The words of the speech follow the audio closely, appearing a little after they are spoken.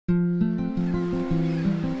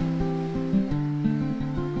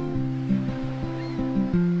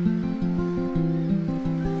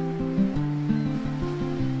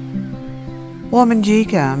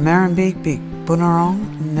Womanjika, Marambik, Boonwurrung,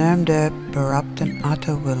 Nurmderp, Barupton,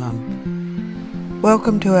 Utterwillam.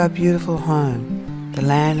 Welcome to our beautiful home, the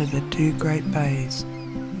land of the two great bays.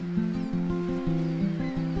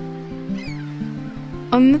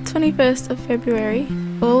 On the 21st of February,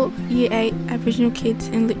 all Year 8 Aboriginal kids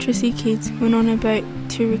and literacy kids went on a boat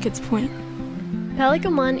to Ricketts Point.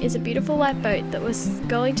 Pelican 1 is a beautiful white boat that was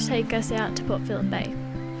going to take us out to Port Phillip Bay.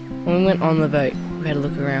 When we went on the boat, we had to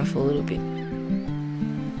look around for a little bit.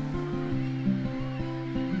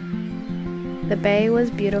 The bay was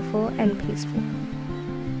beautiful and peaceful.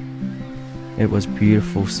 It was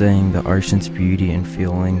beautiful seeing the ocean's beauty and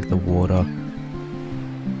feeling the water.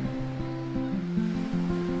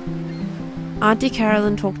 Auntie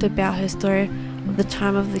Carolyn talked about her story of the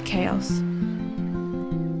time of the chaos.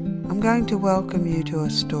 I'm going to welcome you to a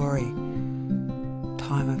story,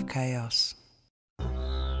 Time of Chaos.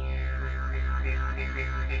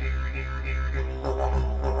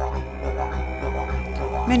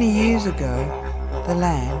 Many years ago, the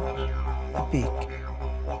land, the big,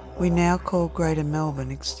 we now call Greater Melbourne,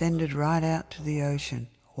 extended right out to the ocean,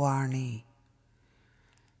 Warrney.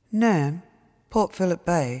 Nurm, Port Phillip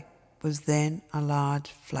Bay, was then a large,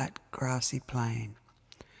 flat, grassy plain.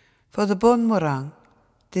 For the Boonwurrung,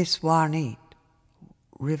 this Warrney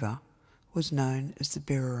river was known as the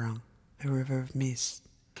Boonwurrung, the River of Mist.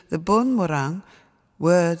 The Boonwurrung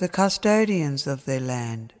were the custodians of their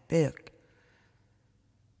land, Birk.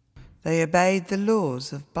 They obeyed the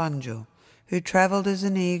laws of Bunjil, who travelled as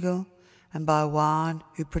an eagle, and by Wan,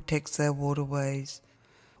 who protects their waterways.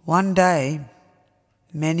 One day,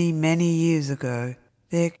 many, many years ago,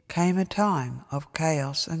 there came a time of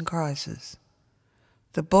chaos and crisis.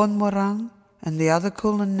 The Boonwurrung and the other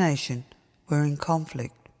Kulin nation were in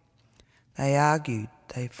conflict. They argued,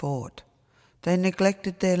 they fought. They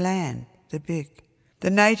neglected their land, the big. The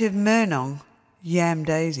native Murnong, Yam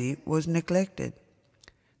Daisy, was neglected.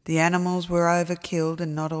 The animals were overkilled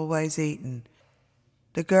and not always eaten.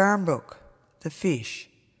 The Gurrumbrook, the fish,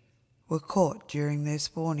 were caught during their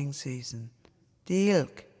spawning season. The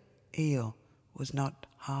ilk, eel, was not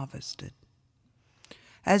harvested.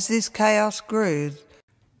 As this chaos grew,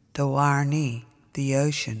 the Warrney, the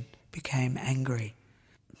ocean, became angry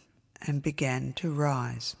and began to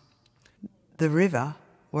rise. The river,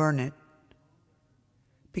 Warrney,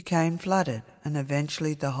 became flooded, and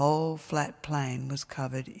eventually the whole flat plain was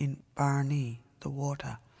covered in Warrney, the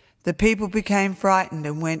water. The people became frightened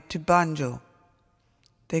and went to Bunjil,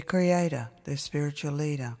 their creator, their spiritual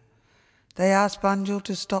leader. They asked Bunjil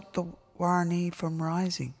to stop the Warrney from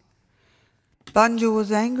rising. Bunjil was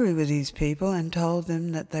angry with his people and told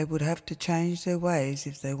them that they would have to change their ways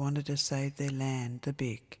if they wanted to save their land, the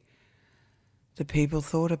big. The people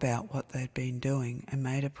thought about what they'd been doing and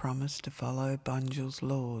made a promise to follow Bunjil's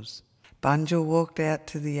laws. Bunjil walked out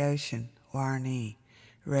to the ocean, Warrney,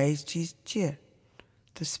 raised his jit,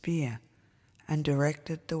 the spear, and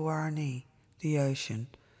directed the Warrney, the ocean,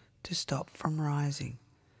 to stop from rising.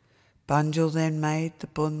 Bunjil then made the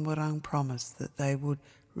Boonwurrung promise that they would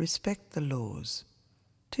respect the laws.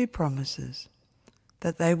 2 promises: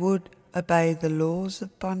 that they would obey the laws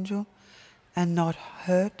of Bunjil and not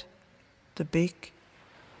hurt the big,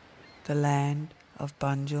 the land of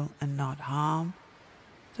Bunjil, and not harm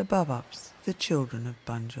the Bubups, the children of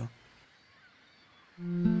Bunjil.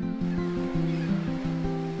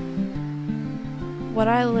 What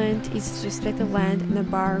I learned is to respect the land and the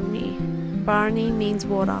Barney. Barney means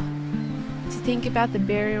water. To think about the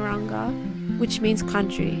Berryrunga, which means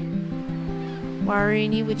country.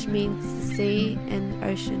 Warrini, which means the sea and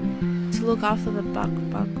ocean. To look after the Buck,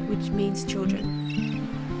 which means children.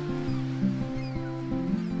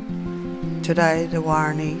 Today, the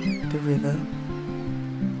Warrney, the river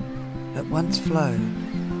that once flowed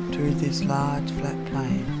through this large flat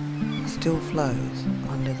plain, still flows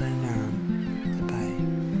under the Nurm, the bay.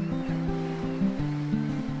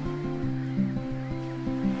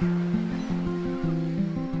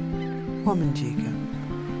 Womanjika.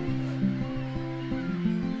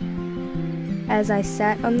 As I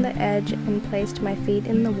sat on the edge and placed my feet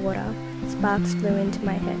in the water, sparks flew into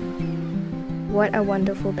my head. What a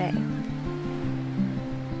wonderful bay.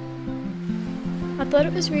 I thought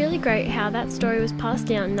it was really great how that story was passed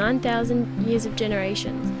down 9,000 years of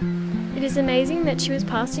generations. It is amazing that she was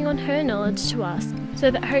passing on her knowledge to us,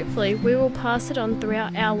 so that hopefully we will pass it on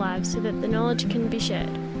throughout our lives so that the knowledge can be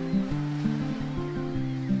shared.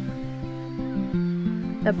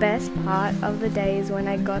 The best part of the day is when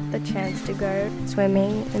I got the chance to go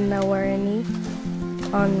swimming in the Warrney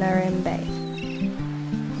on Nurem Bay.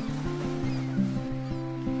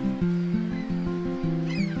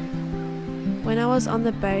 When I was on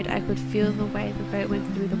the boat, I could feel the way the boat went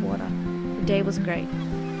through the water. The day was great.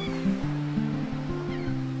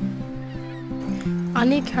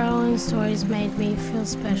 Auntie Caroline's stories made me feel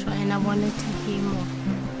special and I wanted to hear more.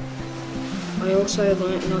 I also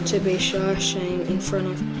learnt not to be shy, ashamed in front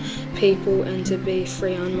of people and to be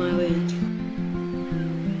free on my land.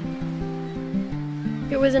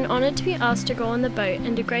 It was an honour to be asked to go on the boat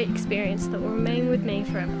and a great experience that will remain with me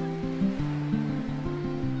forever.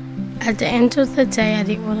 At the end of the day, I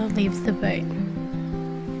didn't want to leave the boat.